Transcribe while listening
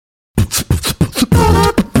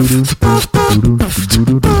Hey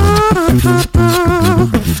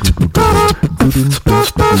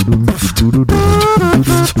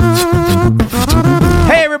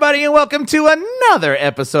everybody, and welcome to another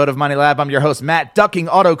episode of Money Lab. I'm your host, Matt Ducking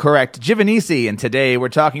Autocorrect Giovanisi, and today we're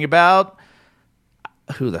talking about...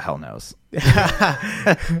 who the hell knows?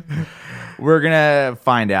 We're going to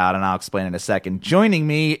find out, and I'll explain in a second. Joining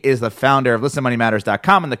me is the founder of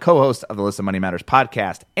ListenMoneyMatters.com and the co-host of the Listen Money Matters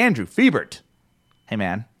podcast, Andrew Fiebert. Hey,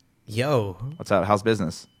 man. Yo. What's up? How's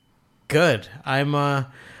business? Good. I'm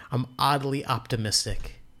oddly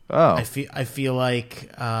optimistic. Oh. I feel like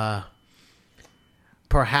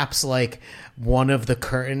perhaps like one of the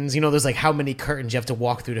curtains, there's like how many curtains you have to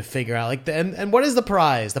walk through to figure out like and what is the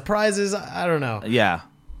prize? The prize is I don't know. Yeah.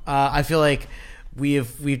 I feel like we're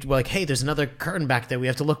like, hey, there's another curtain back there we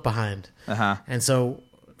have to look behind. Uh-huh. And so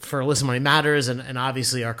for Listen Money Matters and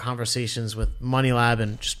obviously our conversations with Money Lab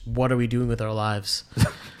and just what are we doing with our lives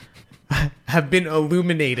have been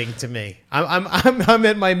illuminating to me. I'm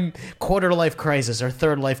at my quarter life crisis or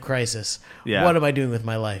third life crisis. Yeah. What am I doing with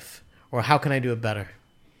my life? Or how can I do it better?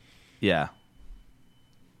 Yeah.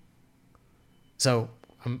 So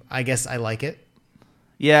I guess I like it.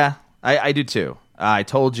 Yeah, I do too. I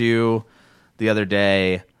told you the other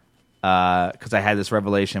day, because I had this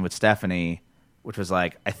revelation with Stephanie, which was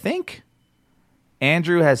like, I think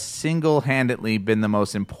Andrew has single-handedly been the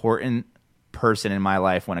most important person in my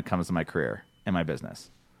life when it comes to my career and my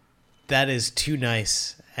business. That is too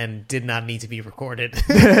nice and did not need to be recorded.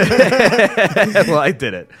 Well, I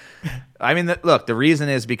did it. I mean, look, the reason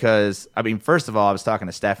is because, first of all, I was talking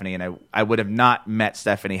to Stephanie, and I would have not met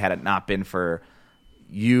Stephanie had it not been for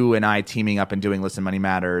you and I teaming up and doing Listen Money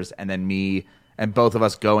Matters, and then me and both of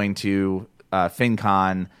us going to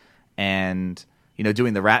FinCon and,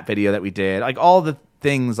 doing the rap video that we did. Like, all the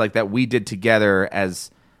things like that we did together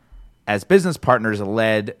as business partners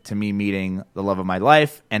led to me meeting the love of my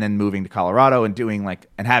life and then moving to Colorado and doing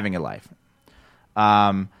and having a life.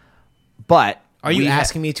 But are you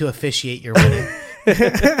asking me to officiate your wedding?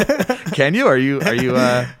 Can you? Are you?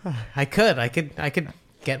 I could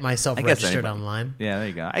get myself registered online. Yeah, there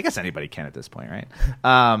you go. I guess anybody can at this point, right?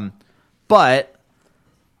 But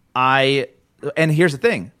and here's the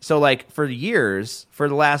thing. So for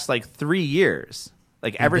the last 3 years,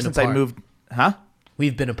 ever since I moved,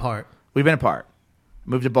 We've been apart. We've been apart.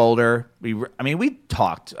 Moved to Boulder. We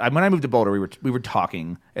talked. When I moved to Boulder, we were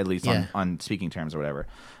talking at least on speaking terms or whatever.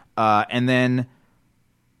 And then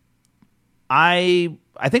I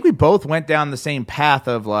think we both went down the same path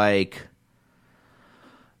of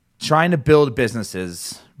trying to build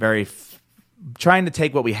businesses, trying to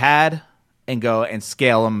take what we had and go and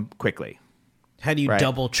scale them quickly. How do you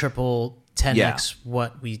double, triple, 10x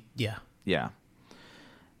what we? Yeah.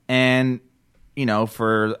 And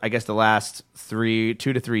for I guess the last 2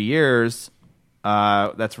 to 3 years,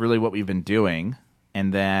 that's really what we've been doing.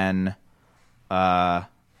 And then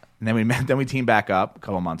we teamed back up a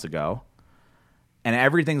couple months ago, and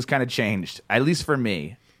everything's kind of changed. At least for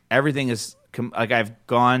me, everything is I've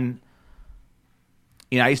gone.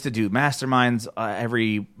 I used to do masterminds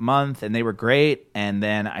every month, and they were great. And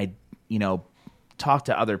then I, talk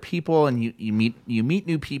to other people, and you meet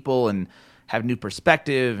new people and have new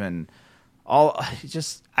perspective and all.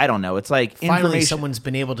 Just I don't know. It's like finally someone's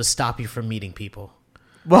been able to stop you from meeting people.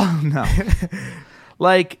 Well, no,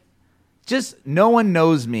 just no one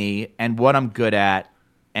knows me and what I'm good at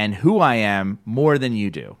and who I am more than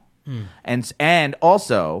you do. And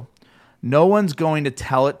also, no one's going to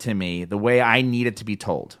tell it to me the way I need it to be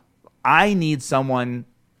told. I need someone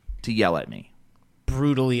to yell at me.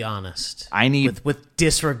 Brutally honest. I need with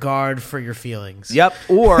disregard for your feelings. Yep.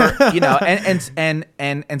 Or and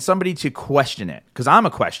somebody to question it, because I'm a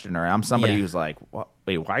questioner. I'm somebody who's like,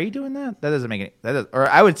 wait, why are you doing that? That doesn't make any. That does, or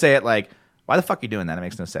I would say it like, why the fuck are you doing that? It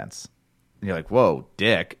makes no sense. And you're like, whoa,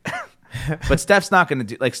 dick. But Steph's not going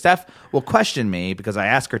to do. Steph will question me because I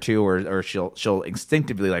ask her to, or she'll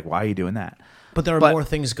instinctively why are you doing that? But there are more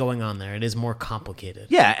things going on there. It is more complicated.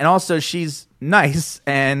 Yeah, and also she's nice,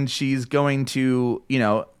 and she's going to,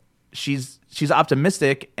 she's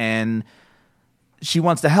optimistic, and she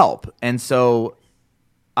wants to help. And so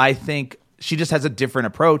I think she just has a different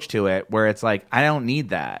approach to it, where it's like, I don't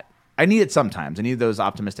need that. I need it sometimes. I need those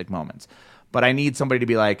optimistic moments. But I need somebody to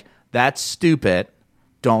be like, that's stupid.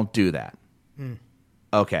 Don't do that.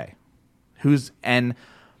 Okay. And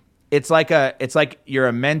it's like you're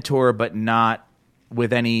a mentor, but not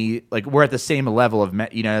with any, we're at the same level of,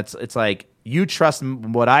 it's like you trust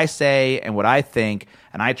what I say and what I think,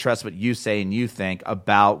 and I trust what you say and you think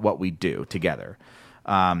about what we do together,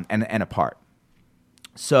 and apart.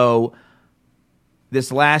 So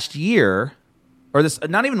this last year, or this,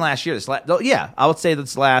 not even last year, I would say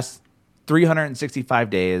this last 365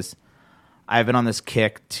 days, I've been on this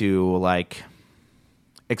kick to like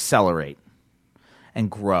accelerate and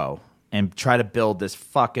grow and try to build this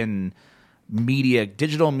fucking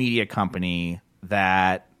digital media company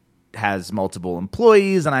that has multiple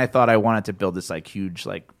employees. And I thought I wanted to build this like huge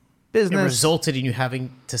like business. It resulted in you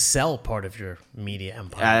having to sell part of your media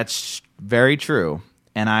empire. That's very true.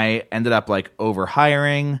 And I ended up like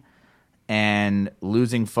overhiring and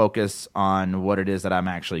losing focus on what it is that I'm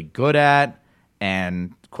actually good at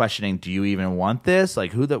and questioning, do you even want this?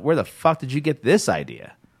 Like where the fuck did you get this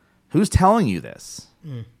idea? Who's telling you this?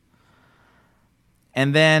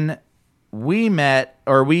 And then we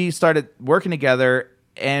started working together,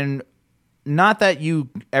 and not that you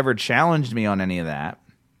ever challenged me on any of that,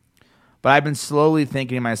 but I've been slowly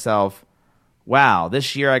thinking to myself, wow,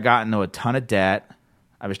 this year I got into a ton of debt.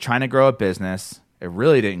 I was trying to grow a business. It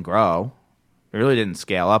really didn't grow. It really didn't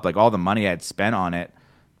scale up. Like all the money I had spent on it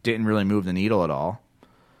didn't really move the needle at all.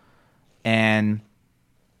 And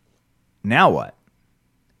now what?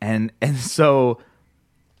 And so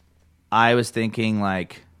I was thinking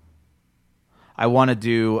like, I want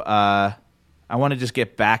to just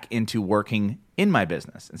get back into working in my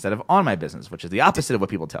business instead of on my business, which is the opposite of what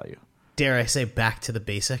people tell you. Dare I say back to the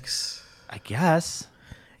basics? I guess.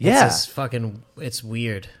 Yeah. It's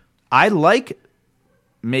weird. I like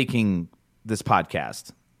making this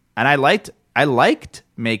podcast, and I liked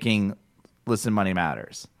making Listen Money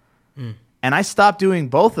Matters. And I stopped doing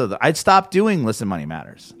both of them. I stopped doing Listen Money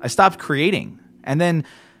Matters. I stopped creating. And then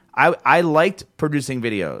I liked producing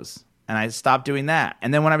videos, and I stopped doing that.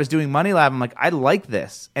 And then when I was doing Money Lab, I'm like, I like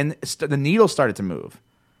this. And the needle started to move.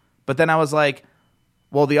 But then I was like,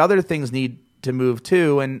 well, the other things need to move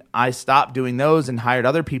too. And I stopped doing those and hired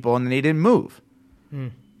other people, and they didn't move.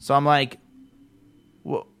 So I'm like,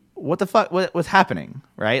 what the fuck? What's happening?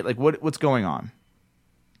 Right? Like, what's going on?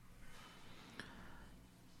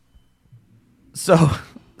 So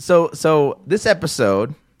this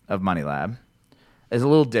episode of Money Lab is a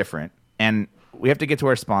little different, and we have to get to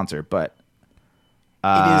our sponsor, but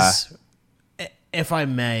it is, if I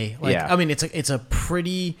may, like, yeah. I mean, it's a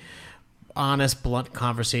pretty honest, blunt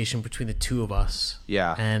conversation between the two of us.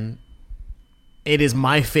 Yeah. And it is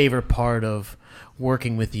my favorite part of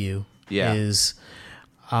working with you. Yeah. Is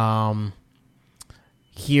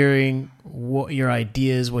hearing what your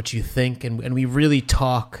ideas, what you think, and we really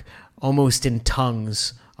talk almost in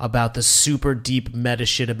tongues about the super deep meta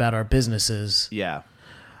shit about our businesses. Yeah.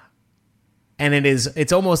 And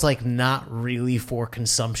it's almost like not really for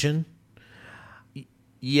consumption.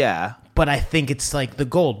 Yeah. But I think it's like the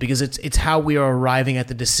gold, because it's how we are arriving at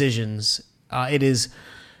the decisions. It is.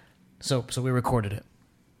 So we recorded it.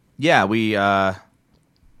 Yeah.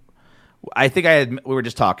 I think we were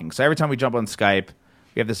just talking. So every time we jump on Skype,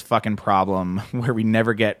 we have this fucking problem where we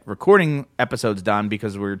never get recording episodes done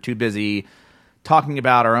because we're too busy talking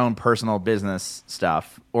about our own personal business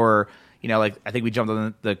stuff. Or, like I think we jumped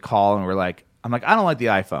on the call and we're like, I'm like, I don't like the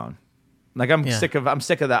iPhone. Like I'm sick of the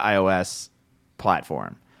iOS platform.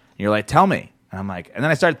 And you're like, tell me. And I'm like, and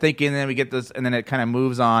then I start thinking, and then we get this, and then it kind of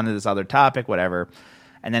moves on to this other topic, whatever.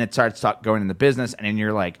 And then it starts going into business, and then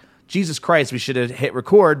you're like, Jesus Christ, we should have hit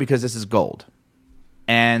record because this is gold.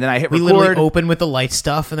 And then I hit record. We literally open with the light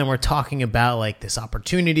stuff, and then we're talking about like this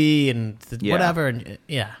opportunity and whatever. And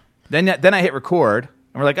yeah. Then I hit record,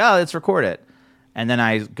 and we're like, oh, let's record it. And then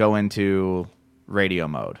I go into radio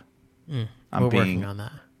mode. We're working on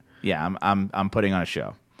that. Yeah, I'm putting on a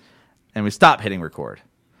show, and we stop hitting record,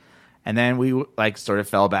 and then we like sort of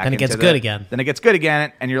fell back. Then it gets good again. Then it gets good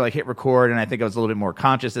again, and you're like hit record, and I think I was a little bit more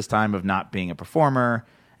conscious this time of not being a performer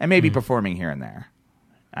and maybe performing here and there.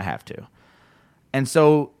 I have to, and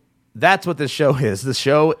so that's what this show is. The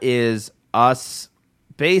show is us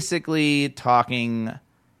basically talking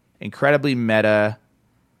incredibly meta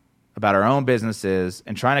about our own businesses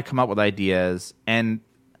and trying to come up with ideas and.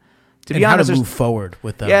 To be honest, how to move forward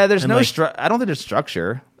with them. Yeah, there's no I don't think there's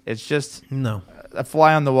structure. It's just a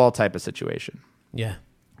fly on the wall type of situation. Yeah.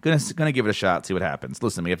 Gonna give it a shot, see what happens.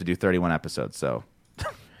 Listen, we have to do 31 episodes, so.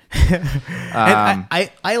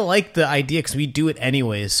 I like the idea because we do it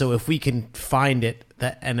anyways. So if we can find it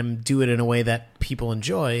and do it in a way that people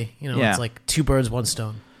enjoy, it's like two birds, one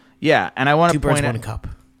stone. Yeah, and I want to point two birds, out, one cup.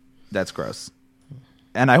 That's gross.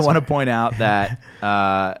 And I want to point out that.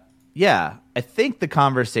 I think the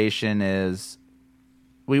conversation is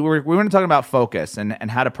we were talking about focus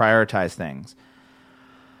and how to prioritize things.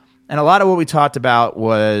 And a lot of what we talked about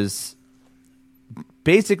was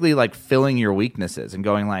basically like filling your weaknesses and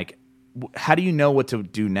going like, how do you know what to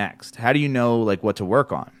do next? How do you know like what to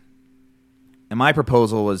work on? And my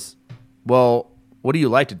proposal was, well, what do you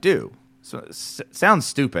like to do? So sounds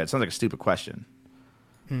stupid. It sounds like a stupid question.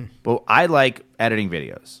 But I like editing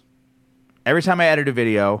videos. Every time I edit a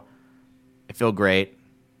video, I feel great,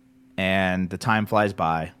 and the time flies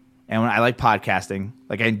by. And when I like podcasting,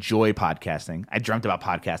 like I enjoy podcasting. I dreamt about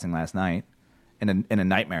podcasting last night in a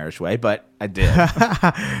nightmarish way, but I did.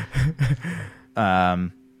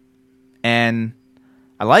 And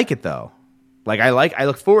I like it though. Like I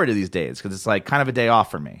look forward to these days because it's like kind of a day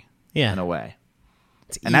off for me. Yeah. In a way.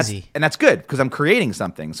 It's And easy. that's good because I'm creating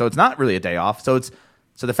something. So it's not really a day off. So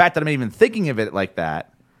the fact that I'm even thinking of it like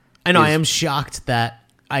that. I know. I is- am shocked that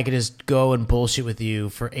I could just go and bullshit with you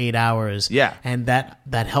for 8 hours. Yeah. And that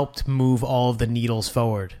helped move all of the needles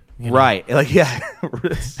forward. you know? Right. Like, yeah.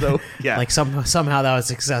 So, yeah. Like somehow that was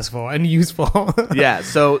successful and useful. Yeah.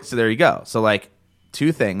 So there you go. So like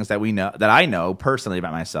two things that I know personally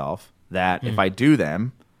about myself that if I do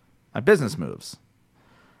them, my business moves.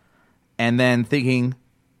 And then thinking,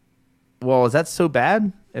 well, is that so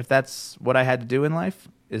bad if that's what I had to do in life?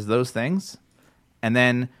 Is those things? And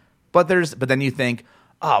then, but then you think,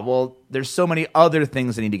 oh, well, there's so many other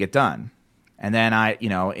things that need to get done. And then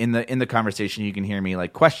in the conversation, you can hear me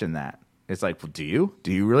like question that. It's like, well, do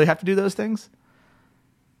you really have to do those things?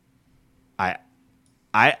 I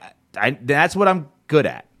that's what I'm good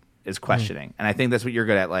at is questioning. And I think that's what you're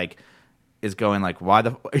good at. Like, is going like, why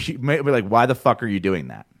the fuck are you doing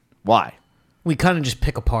that? Why? We kind of just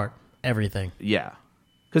pick apart everything. Yeah.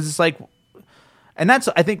 Because it's like, and that's,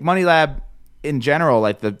 I think Money Lab in general,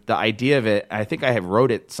 like the idea of it, I think I have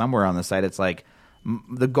wrote it somewhere on the site. It's like,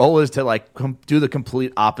 the goal is to like do the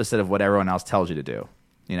complete opposite of what everyone else tells you to do.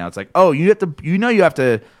 You know, it's like, oh, you have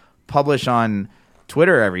to publish on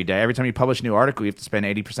Twitter every day. Every time you publish a new article, you have to spend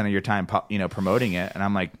 80% of your time, promoting it. And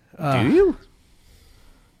I'm like, do you?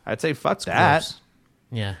 I'd say fuck that. Gross.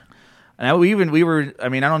 Yeah. And I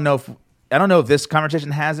don't know if this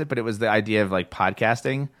conversation has it, but it was the idea of like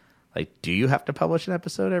podcasting. Like, do you have to publish an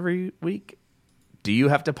episode every week? Do you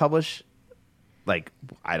have to publish? Like,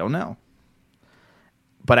 I don't know.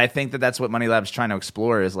 But I think that's what Money Lab's trying to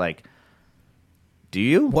explore is like, do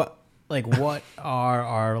you? What are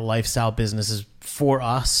our lifestyle businesses for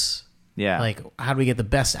us? Yeah. Like, how do we get the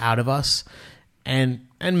best out of us and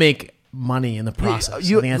make money in the process? I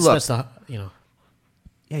think that's the.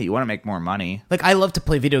 Yeah, you want to make more money. Like, I love to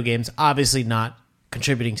play video games, obviously not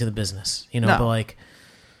contributing to the business, No. but like.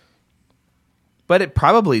 But it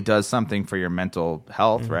probably does something for your mental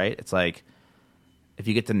health, right? It's like, if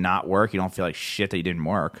you get to not work, you don't feel like shit that you didn't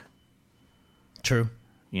work, True.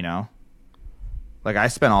 you know? Like, I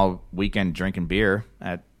spent all weekend drinking beer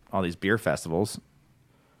at all these beer festivals.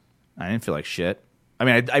 I didn't feel like shit. I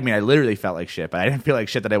mean, I literally felt like shit, but I didn't feel like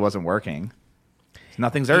shit that I wasn't working.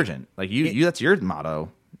 Nothing's urgent. Like, you that's your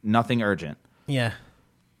motto. Nothing urgent. Yeah.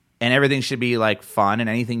 And everything should be like fun, and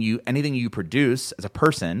anything you produce as a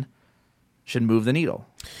person should move the needle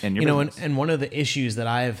in your business. And one of the issues that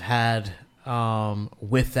I've had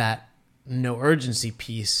with that no urgency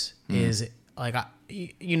piece is like,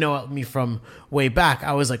 me from way back,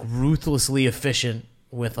 I was like ruthlessly efficient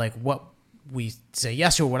with like what we say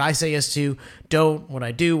yes to, or what I say yes to, don't, what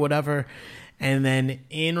I do, whatever. And then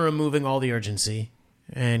in removing all the urgency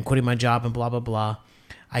and quitting my job and blah, blah, blah,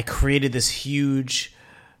 I created this huge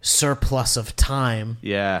surplus of time.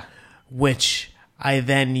 Yeah. Which I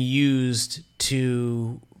then used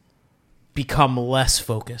to become less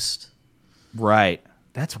focused. Right.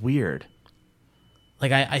 That's weird.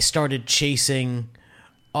 Like I started chasing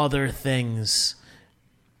other things.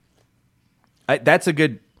 I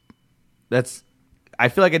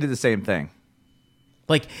feel like I did the same thing.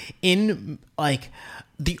 Like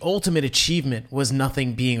the ultimate achievement was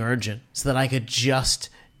nothing being urgent, so that I could just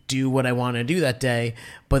do what I want to do that day.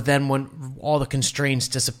 But then when all the constraints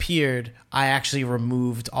disappeared, I actually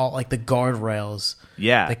removed all like the guardrails.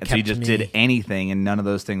 Yeah. that And so you kept just me- did anything, and none of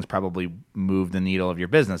those things probably moved the needle of your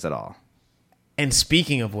business at all. And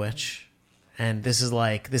speaking of which, and this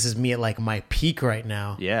is me at like my peak right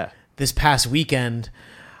now. Yeah. This past weekend,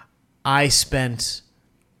 I spent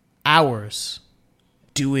hours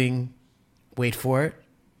doing, wait for it,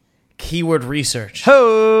 keyword research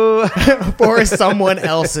Oh. for someone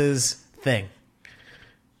else's thing.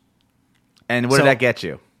 And what did So- that get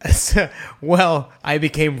you? Well, I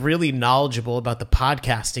became really knowledgeable about the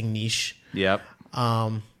podcasting niche. Yep.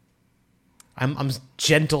 I'm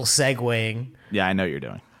gentle segueing, Yeah, I know what you're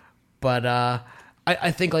doing. but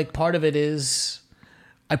I think like part of it is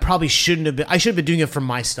I probably shouldn't have been. I should have been doing it for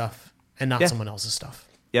my stuff and not Yeah. someone else's stuff.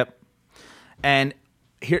 Yep. And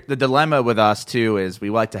here, the dilemma with us too is we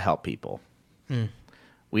like to help people.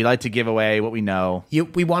 We like to give away what we know.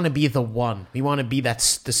 We want to be the one. We want to be the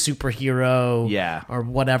superhero. Yeah. Or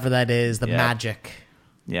whatever that is, the magic.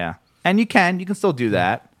 Yeah. And you can still do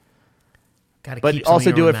that. Gotta But keep some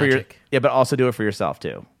also of do your it own for magic. but also do it for yourself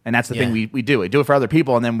too. And that's the thing we do. We do it for other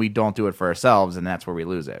people, and then we don't do it for ourselves, and that's where we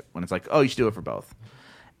lose it. When it's like, oh, you should do it for both.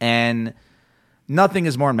 And nothing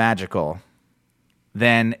is more magical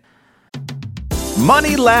than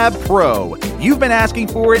Money Lab Pro. You've been asking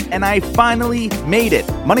for it, and I finally made it.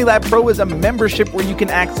 Money Lab Pro is a membership where you can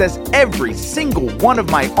access every single one of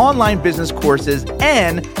my online business courses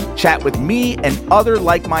and chat with me and other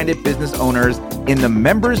like-minded business owners in the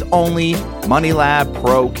members-only Money Lab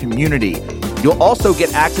Pro community. You'll also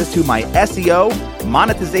get access to my SEO,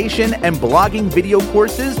 monetization, and blogging video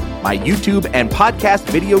courses, my YouTube and podcast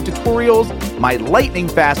video tutorials, my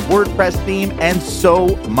lightning-fast WordPress theme, and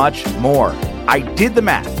so much more. I did the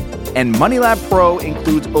math, and MoneyLab Pro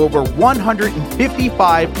includes over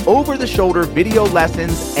 155 over-the-shoulder video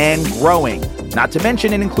lessons and growing. Not to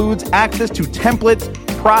mention, it includes access to templates,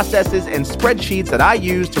 processes, and spreadsheets that I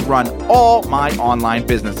use to run all my online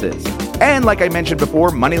businesses. And like I mentioned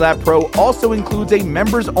before, MoneyLab Pro also includes a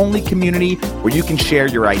members-only community where you can share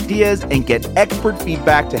your ideas and get expert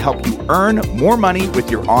feedback to help you earn more money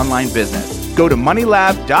with your online business. Go to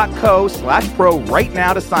moneylab.co/pro right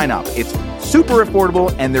now to sign up. It's super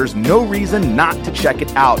affordable, and there's no reason not to check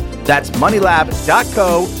it out. That's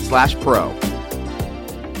moneylab.co/pro.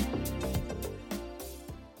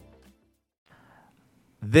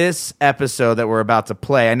 This episode that we're about to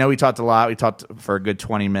play, I know we talked a lot. We talked for a good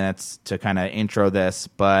 20 minutes to kind of intro this,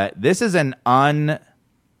 but this is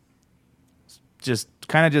just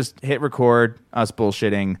hit record, us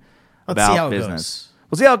bullshitting about see how it business. goes.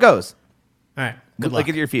 We'll see how it goes. All right. Good luck. Look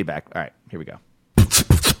at your feedback. All right, here we go.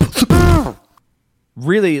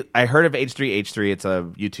 Really, I heard of H3H3. It's a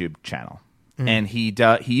YouTube channel, and he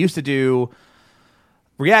used to do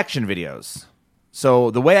reaction videos.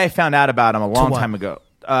 So the way I found out about him a long time ago,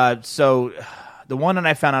 so the one that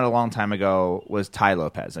I found out a long time ago was Ty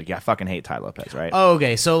Lopez. Like, yeah, I fucking hate Ty Lopez, right? Oh,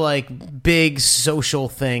 okay. So like big social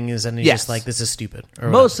things, and he's Yes. just like, this is stupid. Or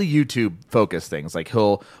Mostly YouTube focused things. Like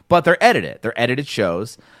but they're edited. They're edited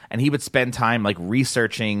shows, and he would spend time like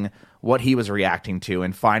researching what he was reacting to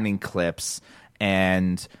and finding clips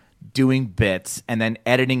and doing bits and then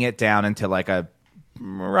editing it down into like a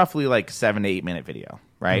roughly like 7 to 8 minute video,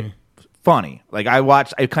 right? Funny. Like I kind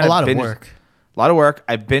of a lot binged, of work. A lot of work.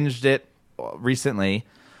 I binged it recently,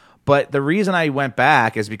 but the reason I went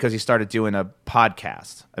back is because he started doing a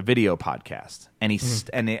podcast, a video podcast, and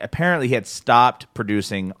apparently he had stopped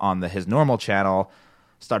producing on his normal channel,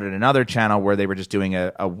 started another channel where they were just doing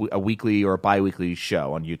a weekly or a bi-weekly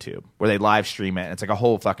show on YouTube where they live stream it. And it's like a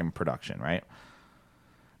whole fucking production, right?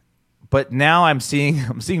 But now I'm seeing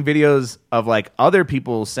videos of like other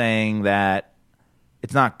people saying that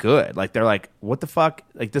it's not good. Like they're like, what the fuck?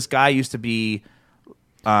 Like this guy used to be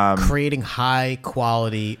creating high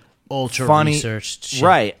quality, ultra funny, researched shit.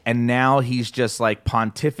 Right? And now he's just like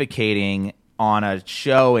pontificating on a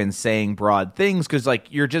show and saying broad things because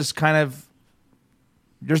like you're just kind of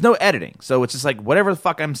there's no editing, so it's just like whatever the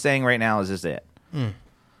fuck I'm saying right now is just it.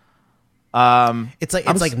 It's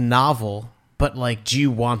like novel, but like, do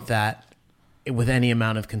you want that with any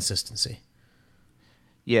amount of consistency?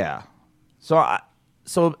 Yeah. So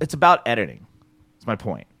it's about editing. That's my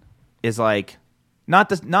point. Is like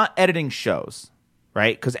not editing shows,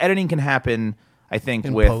 right? Because editing can happen, I think,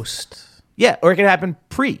 In with post. Yeah, or it can happen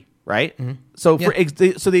pre, right? Mm-hmm. So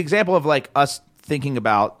so the example of like us thinking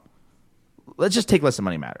about, let's just take Listen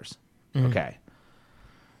Money Matters. Mm-hmm. Okay.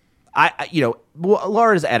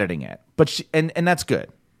 Laura's editing it, but she, and that's good,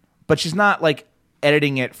 but she's not like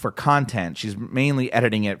editing it for content. She's mainly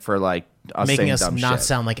editing it for like us Making saying us dumb not shit.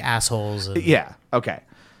 sound like assholes. And, Yeah. Okay.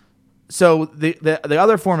 So the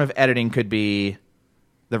other form of editing could be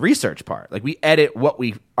the research part. Like we edit what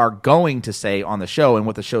we are going to say on the show and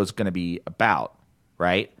what the show is going to be about,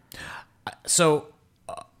 right? So,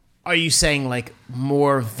 are you saying like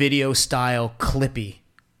more video style clippy?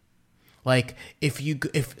 Like if you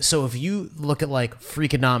look at like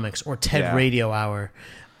Freakonomics or TED Yeah. Radio Hour,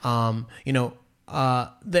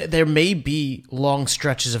 there may be long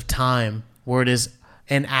stretches of time where it is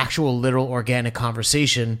an actual literal organic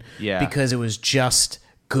conversation because it was just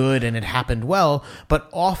good and it happened well, but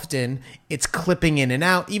often it's clipping in and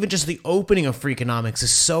out. Even just the opening of Freakonomics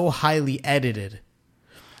is so highly edited.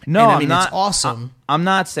 No, And, I'm not. It's awesome. I'm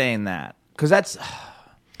not saying that because that's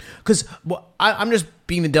Because I'm just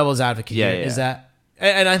being the devil's advocate here. Yeah. Is that,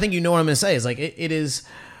 and I think you know what I'm going to say, is like, it is,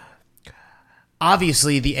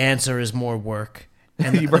 obviously the answer is more work.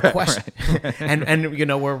 And the question,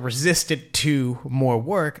 and we're resistant to more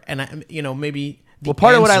work, and maybe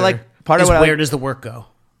part of what I like, where does the work go?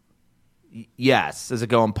 Yes, does it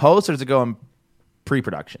go in post or does it go in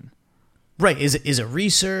pre-production? Right? Is it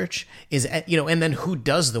research? Is it, and then who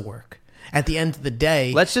does the work? At the end of the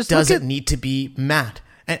day, does it need to be Matt?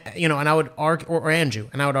 And I would argue, or Andrew,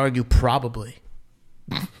 and I would argue probably.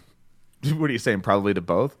 What are you saying? Probably to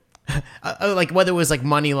both. Like whether it was like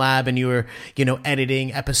Money Lab and you were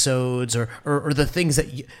editing episodes or the things that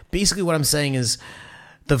basically what I'm saying is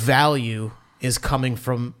the value is coming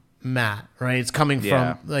from Matt, right? It's coming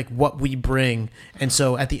from like what we bring, and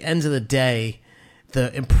so at the end of the day,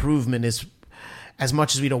 the improvement is, as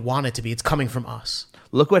much as we don't want it to be, it's coming from us.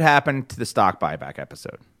 Look what happened to the stock buyback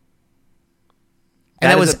episode.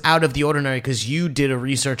 And that was out of the ordinary because you did a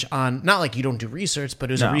research on, not like you don't do research, but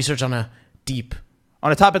it was a research on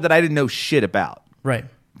on a topic that I didn't know shit about. Right.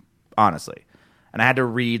 Honestly. And I had to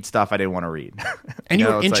read stuff I didn't want to read. And you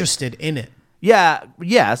were interested in it. Yeah.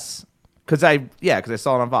 Yes. Because I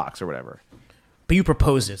saw it on Vox or whatever. But you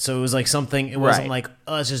proposed it. So it was like something, it wasn't like,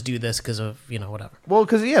 oh, let's just do this because of, whatever. Well,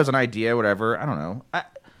 because, it was an idea, whatever. I don't know.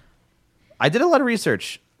 I did a lot of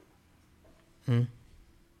research.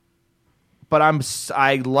 But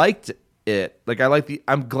I liked it. Like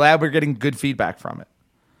I'm glad we're getting good feedback from it.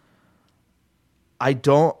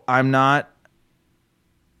 I'm not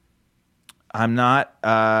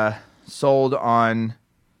sold on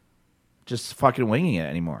just fucking winging it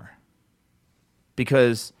anymore.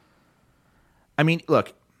 Because,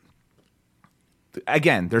 look,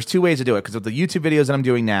 again, there's two ways to do it. Because of the YouTube videos that I'm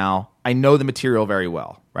doing now, I know the material very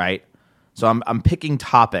well, right? So I'm picking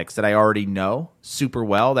topics that I already know super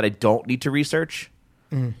well that I don't need to research.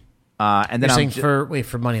 And then You're saying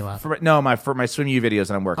for Money Lab? For my swim U videos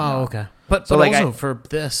that I'm working on. Oh, okay. But also for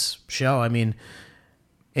this show,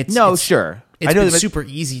 it's sure. It's been super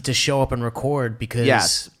easy to show up and record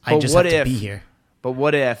because I just have to be here. But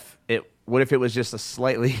what if it was just a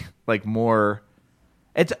slightly like more?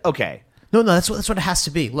 It's okay. No, that's what it has to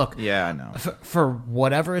be. Look, yeah, I know. For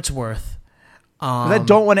whatever it's worth. I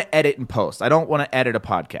don't want to edit and post. I don't want to edit a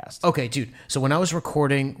podcast. Okay, dude. So when I was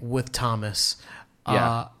recording with Thomas,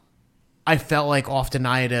 I felt like often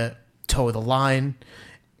I had to toe the line.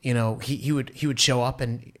 He would show up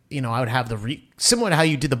and I would have similar to how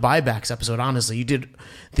you did the buybacks episode. Honestly, you did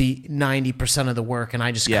the 90% of the work, and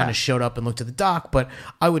I just kind of showed up and looked at the doc. But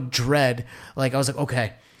I would dread, like I was like,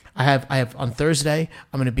 okay, I have on Thursday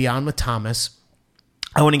I'm going to be on with Thomas.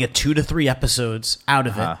 I want to get 2 to 3 episodes out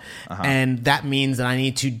of it. And that means that I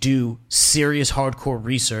need to do serious hardcore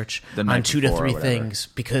research on 2 to 3 things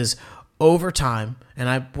because over time, and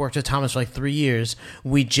I worked with Thomas for like 3 years,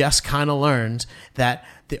 we just kind of learned that,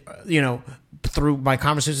 through my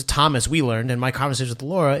conversations with Thomas, we learned, and my conversations with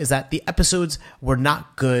Laura, is that the episodes were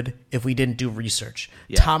not good if we didn't do research.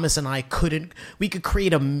 Yeah. Thomas and I we could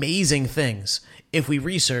create amazing things if we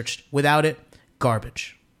researched. Without it,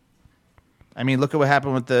 garbage. Look at what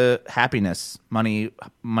happened with the happiness money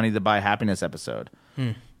to buy happiness episode,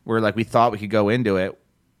 where like we thought we could go into it,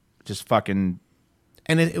 just fucking.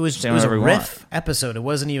 And it was a riff episode. It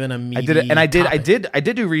wasn't even a meaty I did it, and I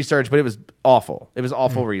did do research, but it was awful. It was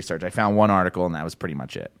awful research. I found one article, and that was pretty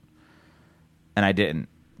much it. And I didn't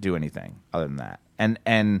do anything other than that.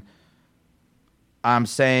 And I'm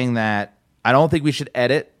saying that I don't think we should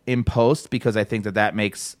edit in post because I think that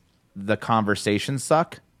makes the conversation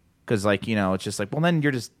suck. Because, it's just like, well, then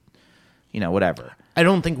you're just, whatever. I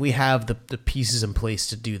don't think we have the pieces in place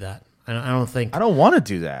to do that. I don't want to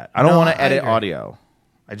do that. I don't want to edit audio.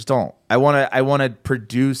 I just don't. I want to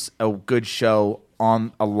produce a good show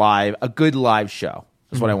on a good live show.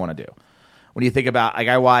 That's what I want to do. When you think about, like,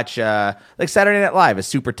 I watch, like Saturday Night Live is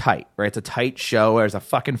super tight, right? It's a tight show. There's a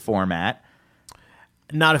fucking format.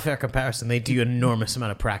 Not a fair comparison. They do an enormous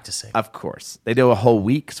amount of practicing. Of course. They do a whole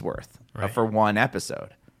week's worth for one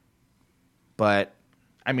episode. But,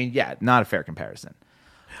 not a fair comparison.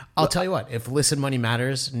 I'll tell you what. If Listen Money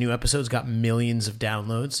Matters, new episodes got millions of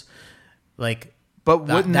downloads, like... But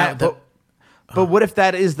what if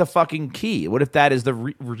that is the fucking key? What if that is the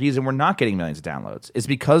reason we're not getting millions of downloads? It's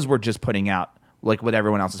because we're just putting out, like, what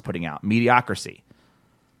everyone else is putting out. Mediocrity.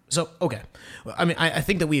 So, okay. I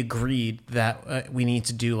think that we agreed that we need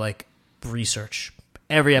to do, like, research.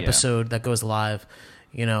 Every episode that goes live,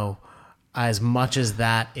 as much as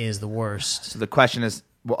that is the worst. So the question is,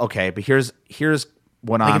 well, okay, but here's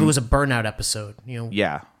what if it was a burnout episode,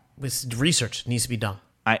 Yeah. With research needs to be done.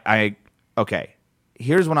 Okay.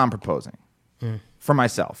 Here's what I'm proposing for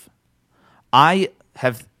myself. I've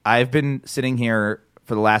been sitting here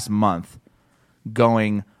for the last month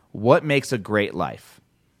going, what makes a great life?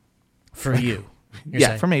 For you. You're Yeah,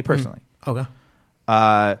 saying? for me personally. Okay.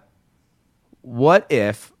 What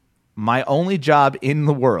if my only job in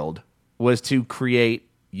the world was to create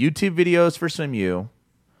YouTube videos for SwimU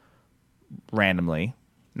randomly,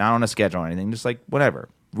 not on a schedule or anything, just like whatever.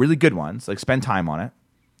 Really good ones, like spend time on it.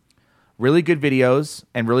 Really good videos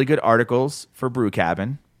and really good articles for Brew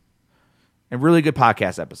Cabin. And really good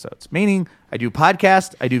podcast episodes. Meaning I do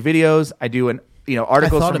podcasts, I do videos, I do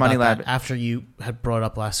articles for Money Lab. After you had brought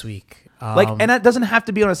up last week. And that doesn't have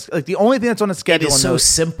to be on a the only thing that's on a it schedule. is so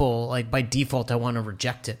simple. Like by default, I want to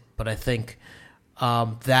reject it, but I think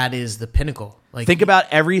that is the pinnacle. Like think about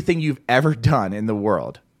everything you've ever done in the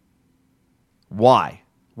world. Why?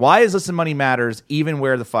 Why is Listen Money Matters even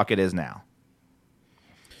where the fuck it is now?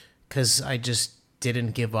 Because I just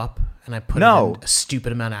didn't give up and I put a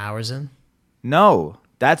stupid amount of hours in. No,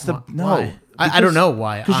 that's the no. Why? I don't know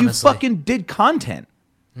why. Because you fucking did content.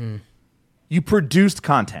 You produced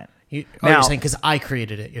content. You're Now- saying because I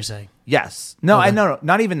created it. You're saying Yes. No, Okay. no,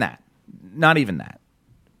 not even that. Not even that.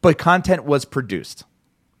 But content was produced,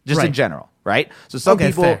 just in Right. general, right? So some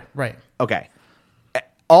people, fair. Right. okay.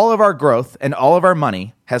 All of our growth and all of our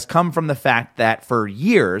money has come from the fact that for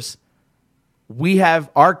years,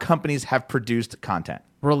 our companies have produced content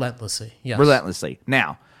Relentlessly. Yes. relentlessly.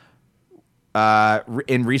 Now,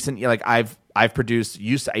 in recent, like I've produced.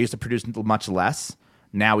 I used to produce much less.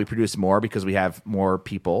 Now we produce more because we have more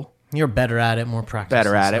people You're better at it, more practice. better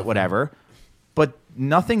and at stuff. it, whatever. But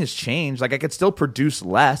nothing has changed. Like I could still produce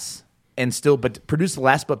less but produce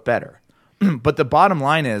less but better. But the bottom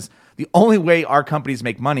line is the only way our companies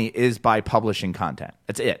make money is by publishing content.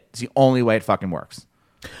 That's it. It's the only way it fucking works.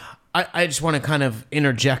 I just want to kind of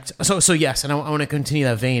interject. So yes, and I want to continue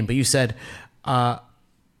that vein. But you said,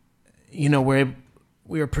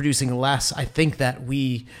 we are producing less. I think that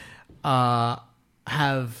we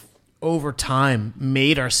have over time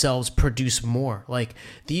made ourselves produce more. Like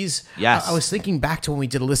these. Yes. I was thinking back to when we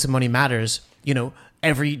did Listen Money Matters.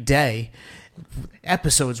 Every day,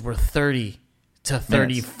 episodes were 30 to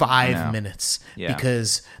 35 minutes Yeah.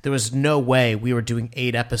 because there was no way we were doing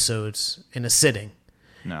 8 episodes in a sitting.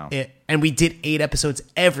 No. And we did 8 episodes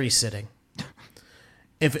every sitting.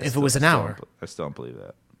 If it was an hour, I still don't believe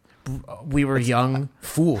that. we were young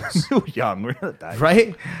fools, Too young. We're not that young.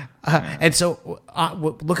 right? And so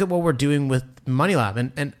look at what we're doing with Money Lab,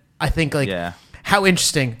 and I think Yeah. how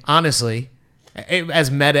interesting, honestly, as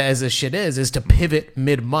meta as this shit is to pivot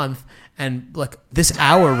mid-month, and like this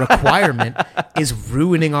hour requirement is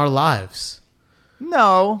ruining our lives.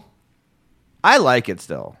 No. I like it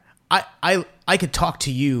still. I could talk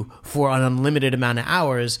to you for an unlimited amount of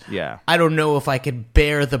hours. Yeah. I don't know if I could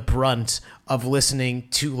bear the brunt of listening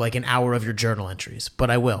to like an hour of your journal entries, but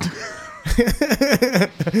I will.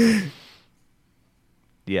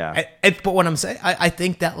 Yeah. But what I'm saying, I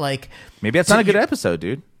think that like, Maybe that's not a good episode,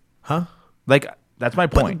 dude. huh? Like that's my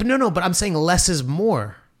point. But no, but I'm saying less is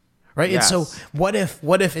more. Right? Yes. And so what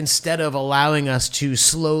if instead of allowing us to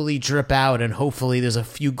slowly drip out and hopefully there's a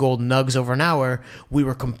few gold nugs over an hour, we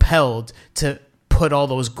were compelled to put all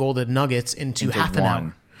those golden nuggets into half an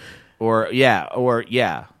hour. Or yes. Or I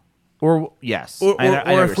know if what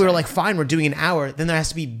we you're were saying. like, fine, we're doing an hour, then there has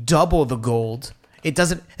to be double the gold.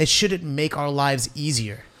 It shouldn't make our lives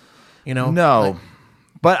easier. No. Like,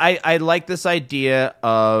 But I like this idea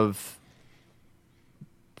of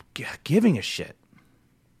giving a shit.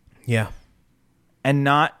 yeah. And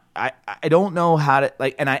not I don't know how to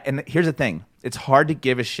like and here's the thing. It's hard to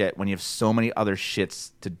give a shit when you have so many other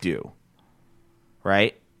shits to do.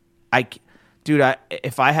 Right?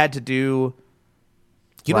 If I had to do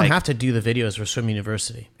You don't have to do the videos for Swim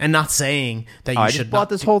University. And not saying that you I should just bought not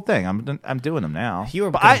this do- whole thing. I'm doing them now. You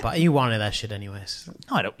were But gonna buy, you wanted that shit anyways.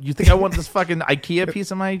 No, I don't. You think I want this fucking IKEA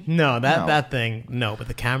piece of my No, that thing. No, but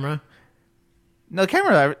the camera. No, the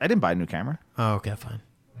camera I didn't buy a new camera. Oh, okay, fine.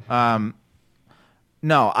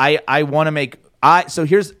 No, I want to make so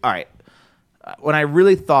here's all right. When I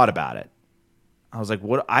really thought about it, I was like,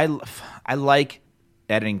 what I like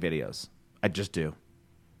editing videos. I just do.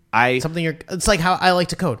 It's like how I like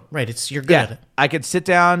to code. Right, you're good at it. I could sit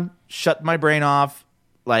down, shut my brain off,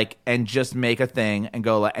 and just make a thing and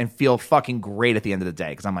go and feel fucking great at the end of the day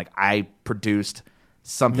because I'm like I produced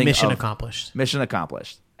something. Mission accomplished. Mission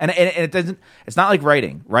accomplished. And it doesn't. It's not like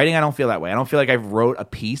writing. Writing, I don't feel that way. I don't feel like I wrote a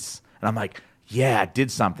piece and I'm like, yeah, I did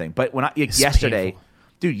something. But when yesterday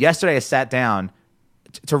I sat down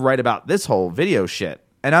to write about this whole video shit,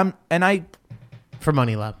 and I For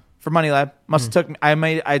Money Lab. for Money Lab must have took me.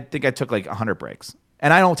 I think I took like 100 breaks,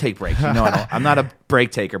 and I don't take breaks. I don't. I'm not a break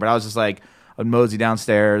taker. But I was just like, I'd mosey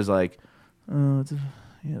downstairs, like,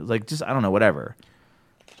 just I don't know, whatever.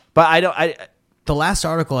 But The last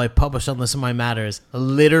article I published on Listen My Matters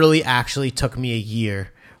literally actually took me a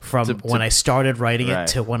year from when I started writing it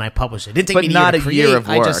to when I published it. It didn't take but me a not year to a create. year of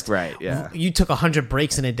work, I just, right? Yeah. You took 100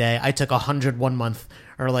 breaks in a day. I took 100 1 month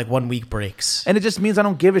or like 1 week breaks. And it just means I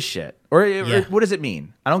don't give a shit. Or what does it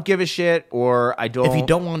mean? I don't give a shit, or I don't. If you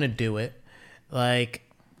don't want to do it, like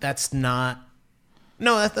that's not.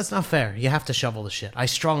 No, that's not fair. You have to shovel the shit. I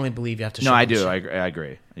strongly believe you have to. No, shovel I the do. shit. I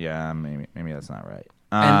agree. Yeah, maybe that's not right.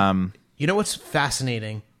 And you know what's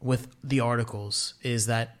fascinating with the articles is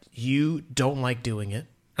that you don't like doing it.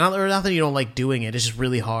 Or not that you don't like doing it. It's just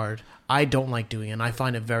really hard. I don't like doing it, and I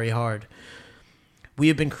find it very hard. We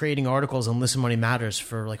have been creating articles on Listen Money Matters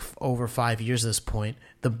for like over 5 years at this point.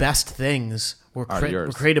 The best things were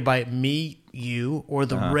created by me, you, or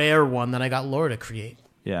the rare one that I got Laura to create.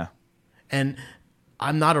 Yeah. And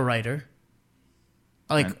I'm not a writer.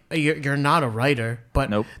 Like you're not a writer, but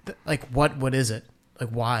nope. Like what is it? Like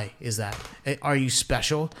why is that? Are you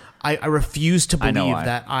special? I refuse to believe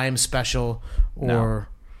that I am special. Or no.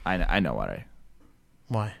 I know why.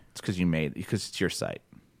 Why? It's because it's your site.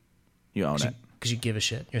 You own it. Because you give a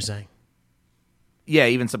shit. You're saying. Yeah,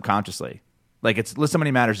 even subconsciously. Like Listen Money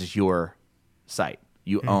Matters is your site.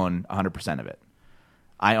 You own 100% of it.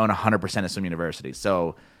 I own 100% of Swim University.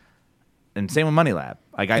 So. And same with Money Lab.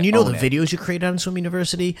 Like and you know the videos you created on Swim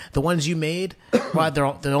University, the ones you made, well,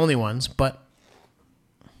 they're the only ones. But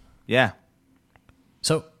yeah.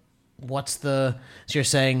 So you're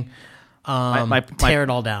saying tear it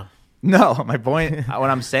all down? No, my point. What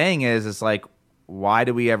I'm saying is, it's like, why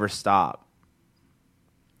do we ever stop?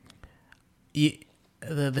 The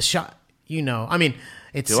shot. I mean,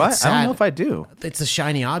 it's. Do I? It's sad. I don't know if I do. It's a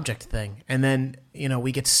shiny object thing, and then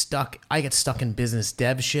we get stuck. I get stuck in business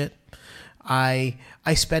dev shit. I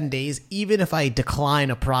spend days, even if I decline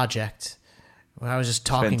a project. When I was just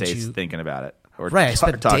talking spend days to thinking about it, or right, I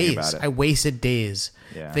spent days. About it. I wasted days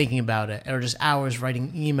thinking about it, or just hours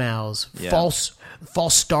writing emails,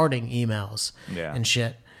 false starting emails, and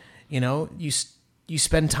shit. You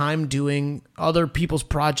spend time doing other people's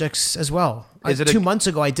projects as well. 2 months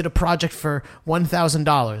ago, I did a project for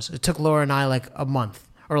 $1,000. It took Laura and I like a month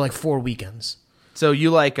or like 4 weekends. So you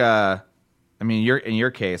like you're in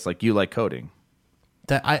your case, like you like coding.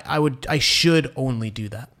 That I should only do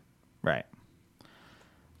that. Right.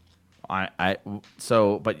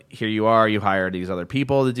 But here you are, you hire these other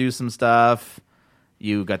people to do some stuff.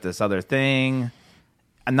 You got this other thing.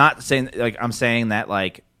 I'm not saying I'm saying that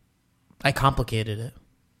I complicated it.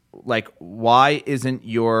 Like, why isn't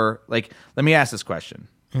your let me ask this question.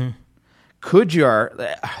 Could your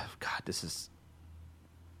God, this is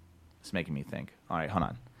making me think. All right, hold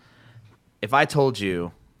on. If I told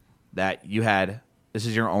you that this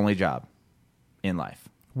is your only job in life.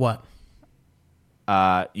 What?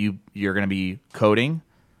 You're going to be coding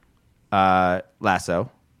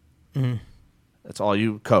Lasso. Mm-hmm. That's all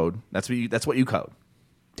you code. That's what you code.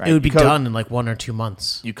 Right? It would be done in like 1 or 2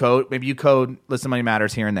 months. You code Listen Money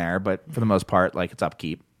Matters here and there, but for the most part, it's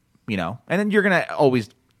upkeep, and then you're going to always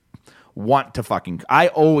want to I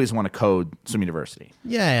always want to code Swim University.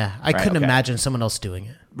 Yeah. I couldn't imagine someone else doing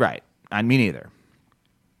it. Right. Me neither.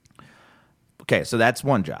 Okay, so that's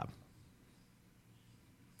one job.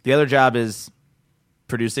 The other job is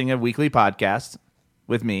producing a weekly podcast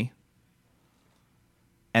with me.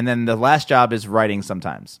 And then the last job is writing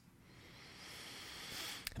sometimes.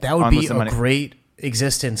 That would be a great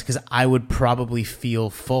existence because I would probably feel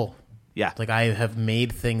full. Yeah. Like I have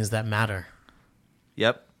made things that matter.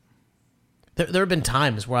 Yep. There have been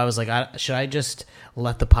times where I was like, should I just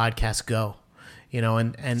let the podcast go?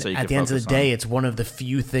 And so at the end of the day, it's one of the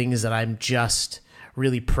few things that I'm just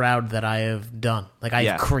really proud that I have done. Like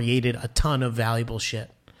I've created a ton of valuable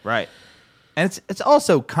shit. Right. And it's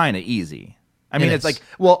also kind of easy. I mean, it's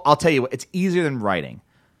I'll tell you what, it's easier than writing.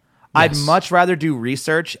 Yes. I'd much rather do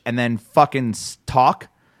research and then fucking talk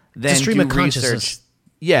than stream do of consciousness. Research.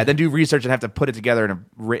 Yeah, then do research and have to put it together in a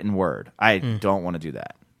written word. I don't want to do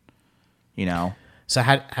that. So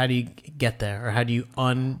how do you get there, or how do you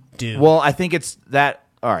undo? Well, I think it's that.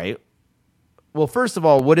 All right. Well, first of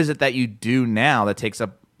all, what is it that you do now that takes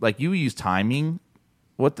up? Like you use timing.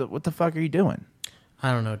 What the fuck are you doing?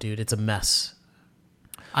 I don't know, dude. It's a mess.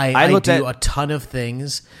 I do a ton of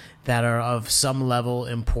things that are of some level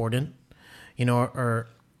important, or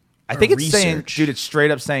I think it's research. saying, dude, it's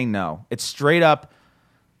straight up saying no. It's straight up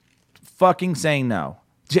fucking saying no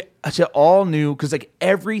to all new, because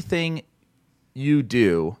everything you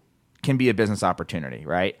do can be a business opportunity,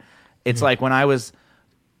 right? It's like when I was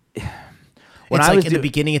in the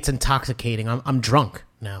beginning, it's intoxicating. I'm drunk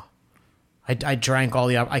now. I drank all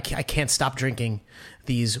the. I can't stop drinking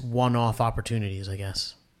these one-off opportunities, I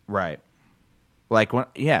guess. Right. Like when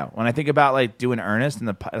I think about like doing Ernest and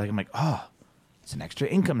I'm like, oh, it's an extra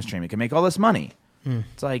income stream. It can make all this money.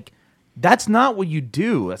 It's like, that's not what you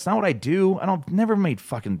do. That's not what I do. Never made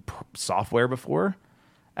fucking software before.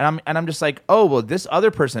 And I'm just like, oh, well, this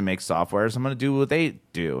other person makes software, so I'm going to do what they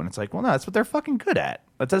do. And it's like, well, no, that's what they're fucking good at.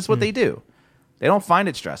 That's what they do. They don't find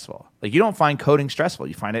it stressful. Like, you don't find coding stressful.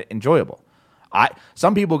 You find it enjoyable.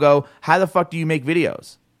 Some people go, how the fuck do you make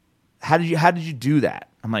videos? How did you do that?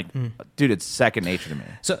 I'm like, dude, it's second nature to me.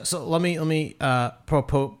 So let me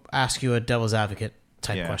ask you a devil's advocate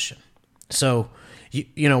type question. So,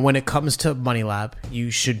 you know, when it comes to Money Lab,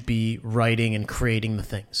 you should be writing and creating the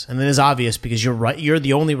things, and it is obvious because you're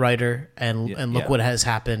the only writer, and look what has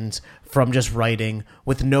happened from just writing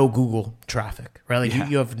with no Google traffic, right? Like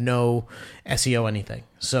you have no SEO anything,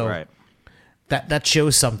 so that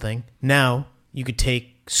shows something. Now you could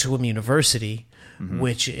take Swim University,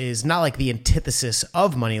 which is not like the antithesis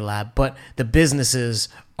of Money Lab, but the businesses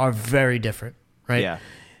are very different, right? Yeah,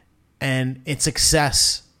 and its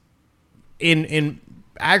success in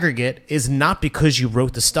aggregate is not because you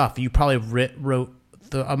wrote the stuff. You probably wrote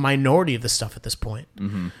a minority of the stuff at this point.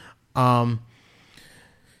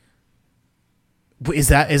 Is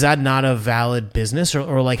that not a valid business,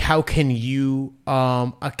 or like how can you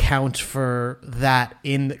account for that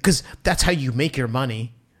because that's how you make your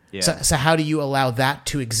money. Yeah. So how do you allow that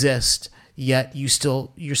to exist yet you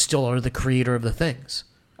still are the creator of the things?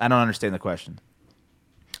 I don't understand the question.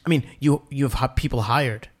 I mean, you have people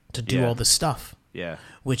hired to do all this stuff. Yeah.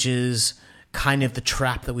 Which is kind of the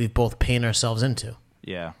trap that we've both painted ourselves into.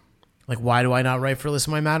 Yeah. Like, why do I not write for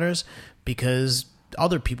Listen Money Matters? Because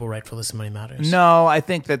other people write for Listen Money Matters. No, I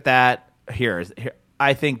think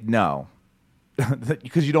I think no.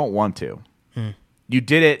 Because you don't want to. You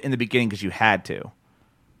did it in the beginning because you had to.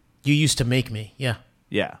 You used to make me. Yeah.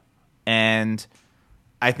 Yeah. And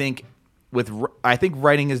I think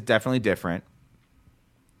writing is definitely different.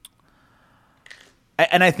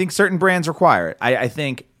 And I think certain brands require it. I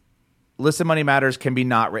think Listen Money Matters can be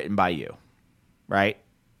not written by you, right?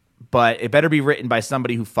 But it better be written by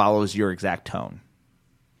somebody who follows your exact tone.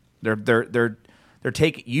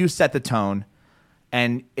 You set the tone,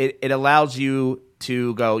 and it allows you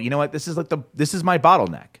to go, you know what, this is my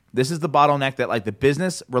bottleneck. This is the bottleneck that like the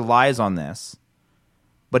business relies on this,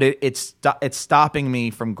 but it's stopping me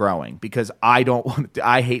from growing because I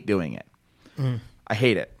hate doing it. I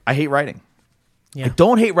hate it. I hate writing. Yeah. I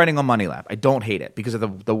don't hate writing on Money Lab. I don't hate it because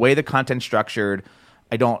of the way the content's structured.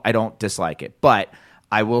 I don't dislike it, but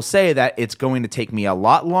I will say that it's going to take me a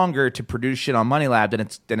lot longer to produce shit on Money Lab than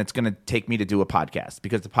it's going to take me to do a podcast,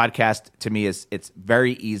 because the podcast to me it's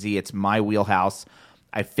very easy. It's my wheelhouse.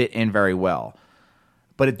 I fit in very well.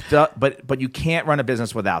 But you can't run a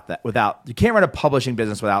business you can't run a publishing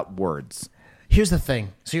business without words. Here's the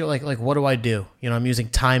thing. So you're like, what do I do? You know, I'm using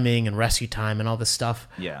timing and rescue time and all this stuff.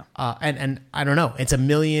 Yeah. And I don't know. It's a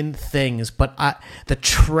million things, but the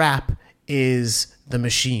trap is the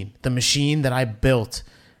machine. The machine that I built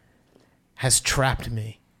has trapped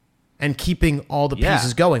me and keeping all the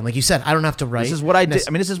pieces going. Like you said, I don't have to write. This is what I did.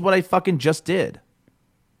 I mean, this is what I fucking just did.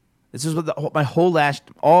 This is what my whole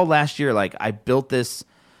last year, like I built this.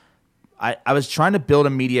 I was trying to build a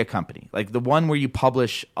media company, like the one where you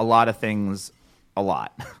publish a lot of things, a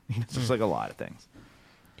lot. It's just like a lot of things,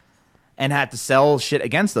 and had to sell shit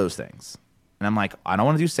against those things. And I'm like, I don't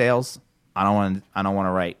want to do sales. I don't want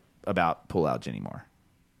to write about Pool Algae anymore.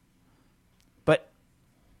 But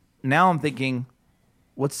now I'm thinking,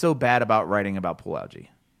 what's so bad about writing about Pool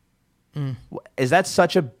Algae? Is that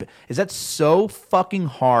so fucking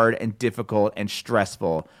hard and difficult and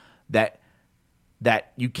stressful that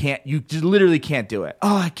you just literally can't do it?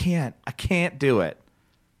 Oh, I can't do it.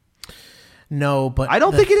 No, but I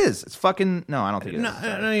don't think it is. It's fucking no. I don't think it is.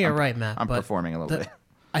 No, you're right, Matt. I'm performing a little bit.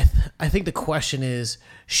 I think the question is,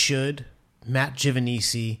 should Matt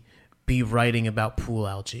Giovanisi be writing about Pool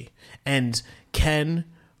Algae, and can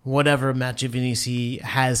whatever Matt Giovanisi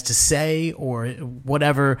has to say, or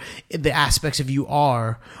whatever the aspects of you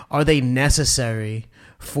are they necessary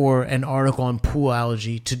for an article on Pool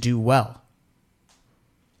Algae to do well?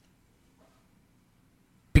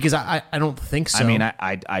 Because I don't think so. I mean,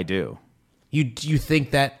 I do. You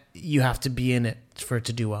think that you have to be in it for it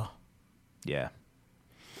to do well? Yeah.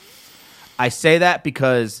 I say that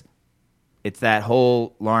because it's that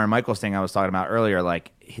whole Lauren Michaels thing I was talking about earlier.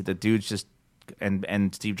 Like the dudes just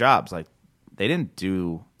and Steve Jobs, like they didn't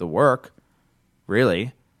do the work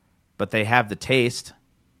really, but they have the taste,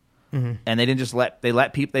 and they didn't just I'm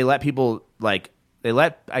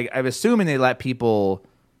assuming they let people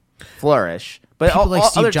flourish. But people like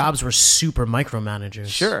Steve Jobs were super micromanagers.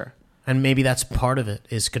 Sure. And maybe that's part of it,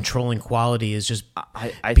 is controlling quality, is just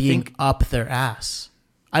I being think up their ass.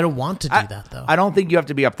 I don't want to do that, though. I don't think you have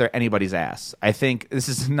to be up there anybody's ass. I think this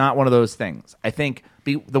is not one of those things. I think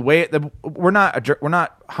we're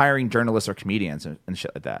not hiring journalists or comedians and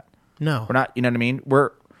shit like that. No, We're not. You know what I mean?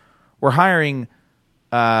 We're hiring,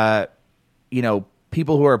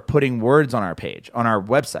 people who are putting words on our page, on our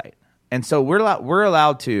website, and so we're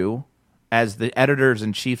allowed to, as the editors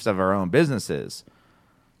and chiefs of our own businesses,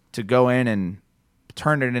 to go in and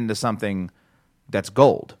turn it into something that's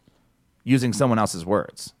gold, using someone else's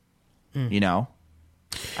words. You know,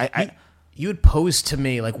 you would pose to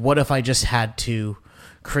me, like, what if I just had to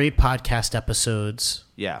create podcast episodes?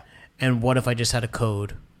 Yeah. And what if I just had a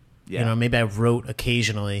code? Yeah. You know, maybe I wrote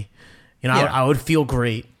occasionally. You know, Yeah. I would feel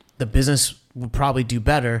great. The business would probably do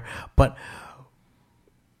better. But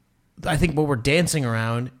I think what we're dancing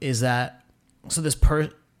around is that, so this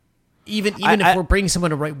even if we're bringing someone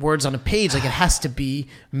to write words on a page, like, it has to be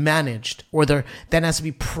managed, or then has to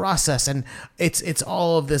be processed, and it's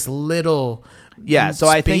all of this little So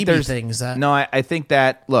I think there's things that I think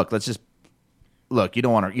that you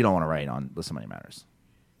don't want to write on Listen Money Matters.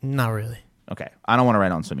 not really. Okay, I don't want to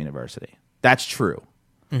write on Swim University. That's true.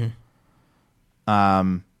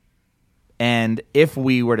 And if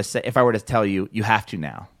I were to tell you have to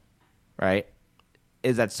now, right?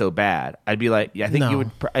 Is that so bad? I'd be like, I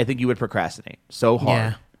think you would procrastinate so hard.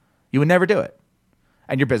 Yeah. You would never do it,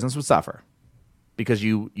 and your business would suffer because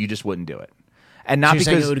you just wouldn't do it. And not So you're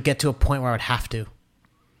saying because it would get to a point where I would have to.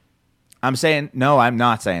 I'm saying no. I'm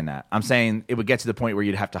not saying that. I'm saying it would get to the point where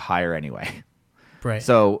you'd have to hire anyway. Right.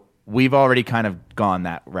 So we've already kind of gone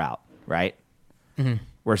that route, right?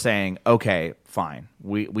 We're saying, okay, fine.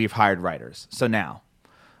 We've hired writers. So now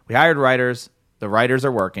we hired writers. The writers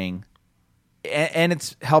are working, and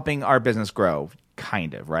it's helping our business grow,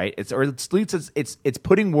 kind of, right? It's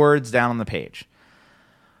putting words down on the page.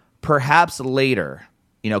 Perhaps later,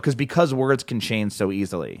 because words can change so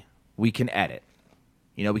easily, we can edit.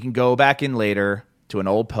 We can go back in later to an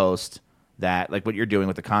old post that, like what you're doing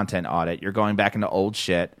with the content audit, you're going back into old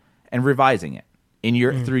shit and revising it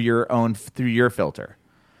through your filter.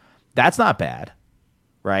 That's not bad,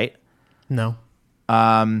 right? No.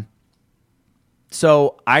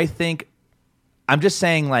 So I think I'm just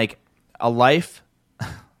saying, like, a life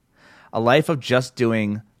of just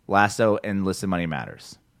doing Lasso and Listen Money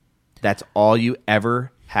Matters. That's all you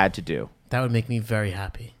ever had to do. That would make me very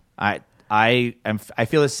happy. I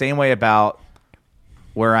feel the same way about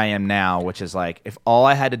where I am now, which is like, if all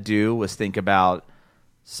I had to do was think about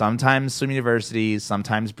sometimes Swim University,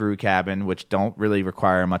 sometimes Brew Cabin, which don't really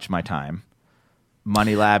require much of my time,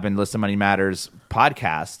 Money Lab and Listen Money Matters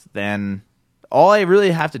podcast, then all I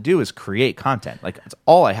really have to do is create content. Like, that's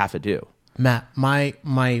all I have to do. Matt,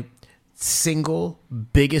 my single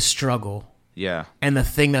biggest struggle, Yeah. and the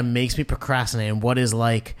thing that makes me procrastinate, and what is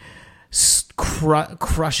like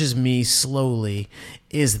crushes me slowly,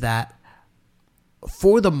 is that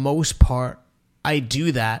for the most part, I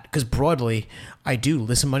do that because broadly, I do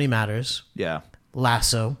Listen Money Matters, Yeah.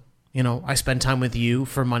 Lasso. I spend time with you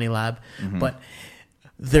for Money Lab, but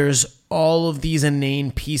there's all of these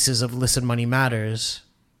inane pieces of Listen Money Matters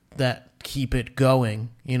that keep it going,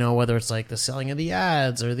 whether it's like the selling of the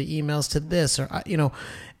ads or the emails to this, or,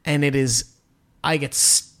 and it is,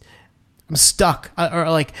 I'm stuck, or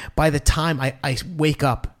like by the time I wake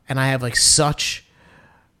up and I have like such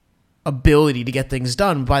ability to get things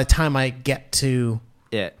done, by the time I get to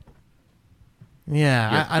It.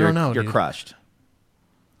 I don't know, You're dude. crushed.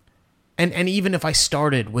 And even if I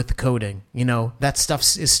started with coding, that stuff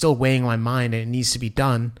is still weighing on my mind and it needs to be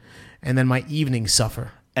done, and then my evenings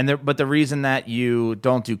suffer. But the reason that you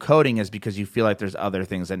don't do coding is because you feel like there's other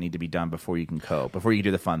things that need to be done before you can code, before you can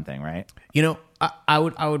do the fun thing, right? I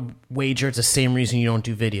would wager it's the same reason you don't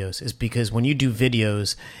do videos, is because when you do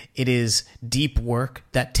videos, it is deep work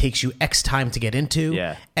that takes you X time to get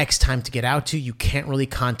into, X time to get out to. You can't really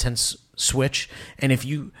content switch, and if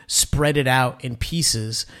you spread it out in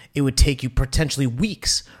pieces, it would take you potentially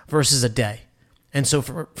weeks versus a day. And so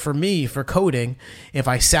for me, for coding, if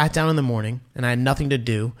I sat down in the morning and I had nothing to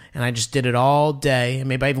do and I just did it all day, and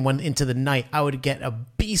maybe I even went into the night, I would get a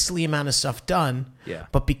beastly amount of stuff done. Yeah.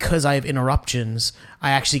 But because I have interruptions,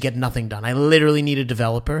 I actually get nothing done. I literally need a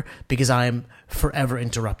developer because I am forever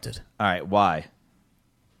interrupted. All right, why?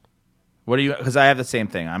 What are you? Because I have the same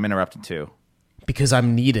thing. I'm interrupted too. Because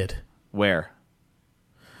I'm needed. Where?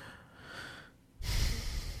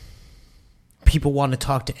 People want to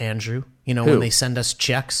talk to Andrew. Who? When they send us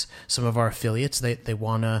checks, some of our affiliates, they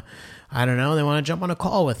want to, I don't know, they want to jump on a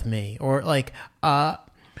call with me. Or like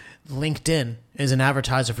LinkedIn is an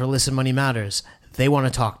advertiser for Listen Money Matters. They want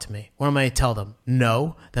to talk to me. What am I going to tell them?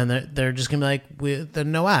 No. Then they're just going to be like, there are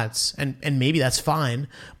no ads. And maybe that's fine,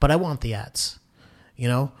 but I want the ads. You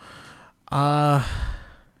know?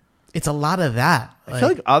 It's a lot of that. I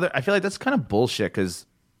feel like that's kind of bullshit because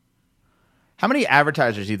how many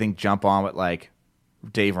advertisers do you think jump on with like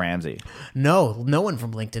Dave Ramsey? No one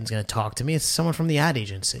from LinkedIn's going to talk to me. It's someone from the ad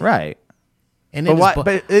agency. Right. And But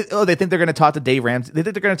why? They think they're going to talk to Dave Ramsey. They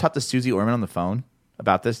think they're going to talk to Susie Orman on the phone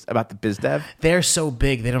about this, about the biz dev. They're so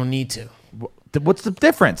big, they don't need to. What's the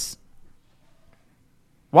difference?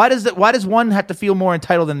 Why does one have to feel more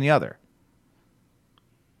entitled than the other?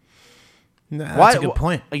 No, that's a good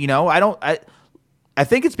point. You know, I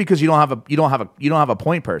think it's because you don't have a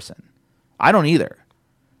point person. I don't either.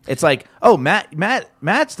 It's like, oh,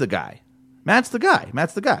 Matt's the guy. Matt's the guy.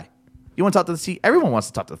 You want to talk to the CEO? Everyone wants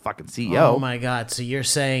to talk to the fucking CEO. Oh my God. So you're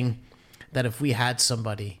saying that if we had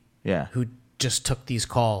somebody who just took these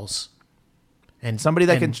calls and somebody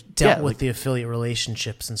that can dealt with the affiliate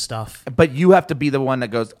relationships and stuff. But you have to be the one that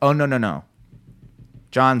goes, oh no.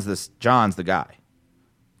 John's the guy.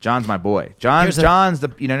 John's my boy. John's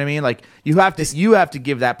the, you know what I mean? Like you have to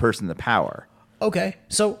give that person the power. Okay.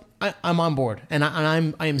 So I'm on board and I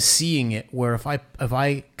am seeing it where if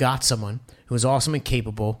I got someone who is awesome and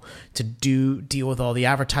capable to deal with all the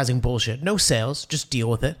advertising bullshit, no sales, just deal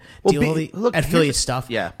with it, deal with the affiliate stuff.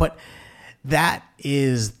 Yeah. But that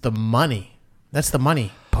is the money. That's the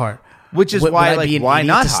money part. Which is why, like, why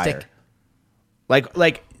not hire?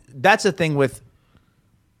 Like that's the thing with.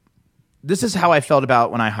 This is how I felt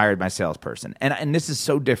about when I hired my salesperson, and this is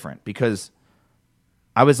so different because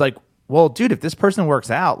I was like, well, dude, if this person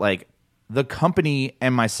works out, like the company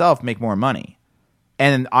and myself make more money,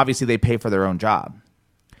 and obviously they pay for their own job.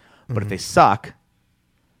 But if they suck,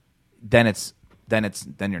 then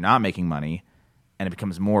you're not making money, and it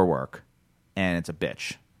becomes more work, and it's a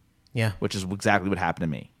bitch. Yeah, which is exactly what happened to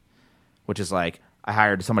me. Which is like I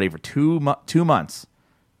hired somebody for 2 months,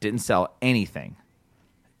 didn't sell anything,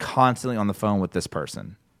 constantly on the phone with this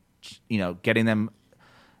person, you know, getting them,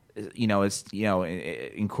 you know,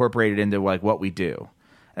 incorporated into like what we do,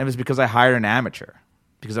 and it was because I hired an amateur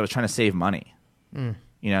because I was trying to save money. You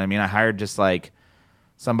know what I mean? I hired just like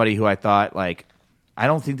somebody who I thought like I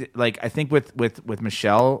don't think that, like I think with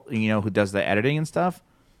Michelle, you know, who does the editing and stuff.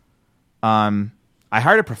 I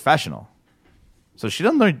hired a professional, so she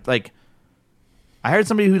doesn't know, like. I hired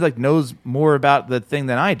somebody who like knows more about the thing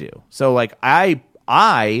than I do. So like I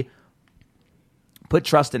put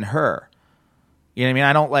trust in her. You know what I mean?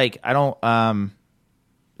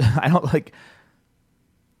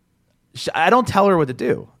 I don't tell her what to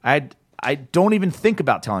do. I don't even think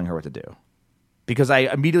about telling her what to do because I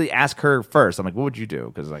immediately ask her first. I'm like, what would you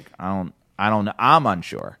do? Because like I don't know. I'm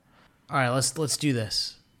unsure. All right, let's do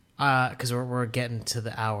this because we're getting to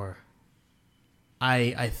the hour.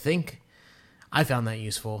 I think I found that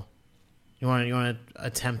useful. You want to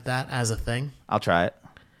attempt that as a thing? I'll try it.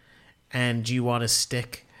 And do you want to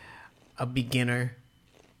stick a beginner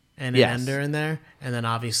and an ender in there, and then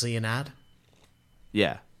obviously an ad?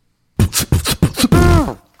 Yeah.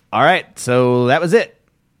 All right, so that was it.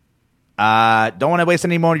 Don't want to waste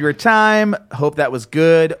any more of your time. Hope that was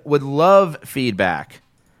good. Would love feedback.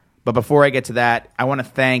 But before I get to that, I want to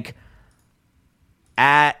thank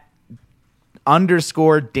 _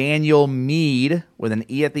 Daniel Mead with an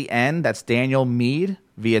E at the end. That's Daniel Mead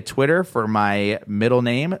via Twitter for my middle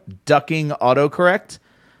name, Ducking Autocorrect.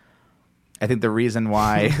 I think the reason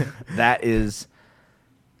why that is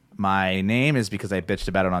my name is because I bitched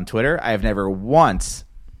about it on Twitter. I have never once,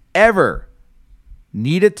 ever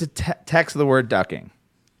needed to text the word ducking.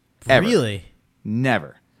 Ever. Really?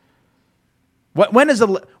 Never. When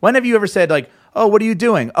have you ever said like, oh, what are you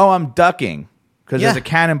doing? Oh, I'm ducking. Because there's a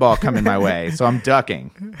cannonball coming my way, so I'm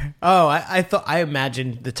ducking. Oh, I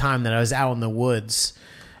imagined the time that I was out in the woods.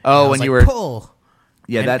 Oh, when you were pull.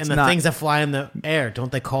 Yeah, and the things that fly in the air,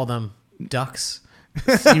 don't they call them ducks?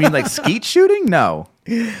 You mean like skeet shooting? No,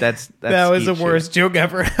 that's that was the worst joke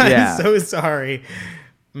ever. I'm so sorry.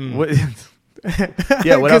 What,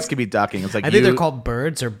 yeah, what else could be ducking? It's like I think they're called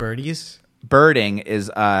birds or birdies. Birding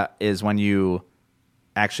is when you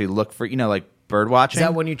actually look for, you know, like bird watching. Is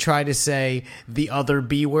that when you try to say the other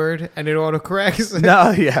B word and it autocorrects?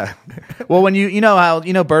 No, yeah. Well, when you know how,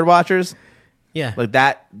 you know, bird watchers? Yeah. Like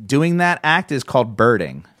that, doing that act is called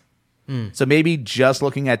birding. So maybe just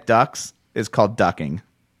looking at ducks is called ducking.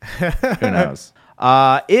 Who knows?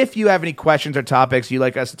 If you have any questions or topics you'd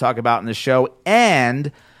like us to talk about in the show,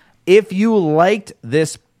 and if you liked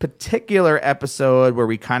this particular episode where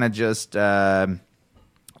we kind of just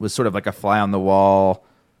was sort of like a fly on the wall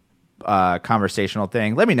conversational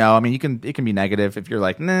thing, let me know. I mean, it can be negative if you're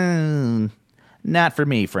like, no, Not for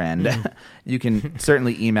me, friend. You can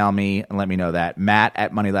certainly email me and let me know that.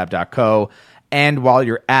 Matt@moneylab.co. And while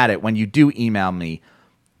you're at it, when you do email me,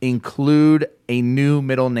 include a new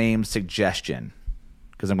middle name suggestion,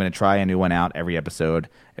 because I'm going to try a new one out every episode.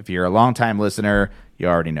 If you're a longtime listener, you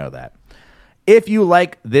already know that. If you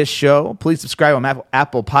like this show, please subscribe on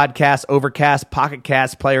Apple Podcasts, Overcast, Pocket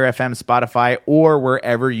Cast, Player FM, Spotify, or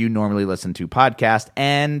wherever you normally listen to podcasts.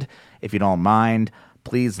 And if you don't mind,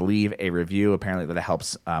 please leave a review. Apparently that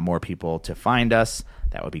helps more people to find us.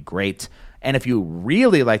 That would be great. And if you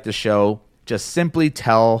really like the show, just simply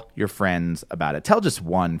tell your friends about it. Tell just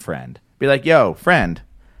one friend. Be like, yo, friend,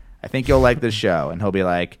 I think you'll like this show. And he'll be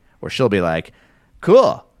like, or she'll be like,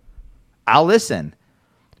 cool, I'll listen.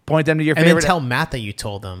 Point them to your favorite. And then tell Matt that you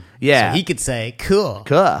told them. Yeah. So he could say, cool.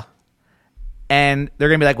 Cool. And they're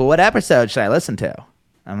going to be like, well, what episode should I listen to?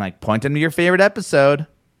 I'm like, point them to your favorite episode.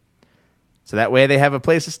 So that way they have a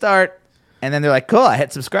place to start. And then they're like, cool, I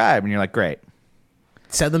hit subscribe. And you're like, great.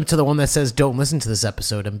 Send them to the one that says, don't listen to this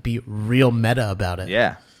episode, and be real meta about it.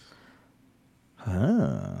 Yeah. Oh.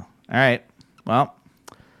 All right. Well,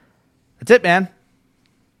 that's it, man.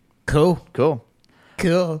 Cool. Cool.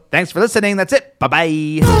 Cool. Thanks for listening. That's it.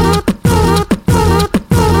 Bye-bye.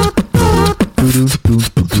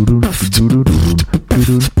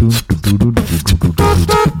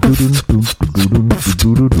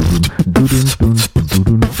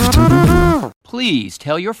 Please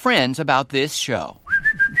tell your friends about this show.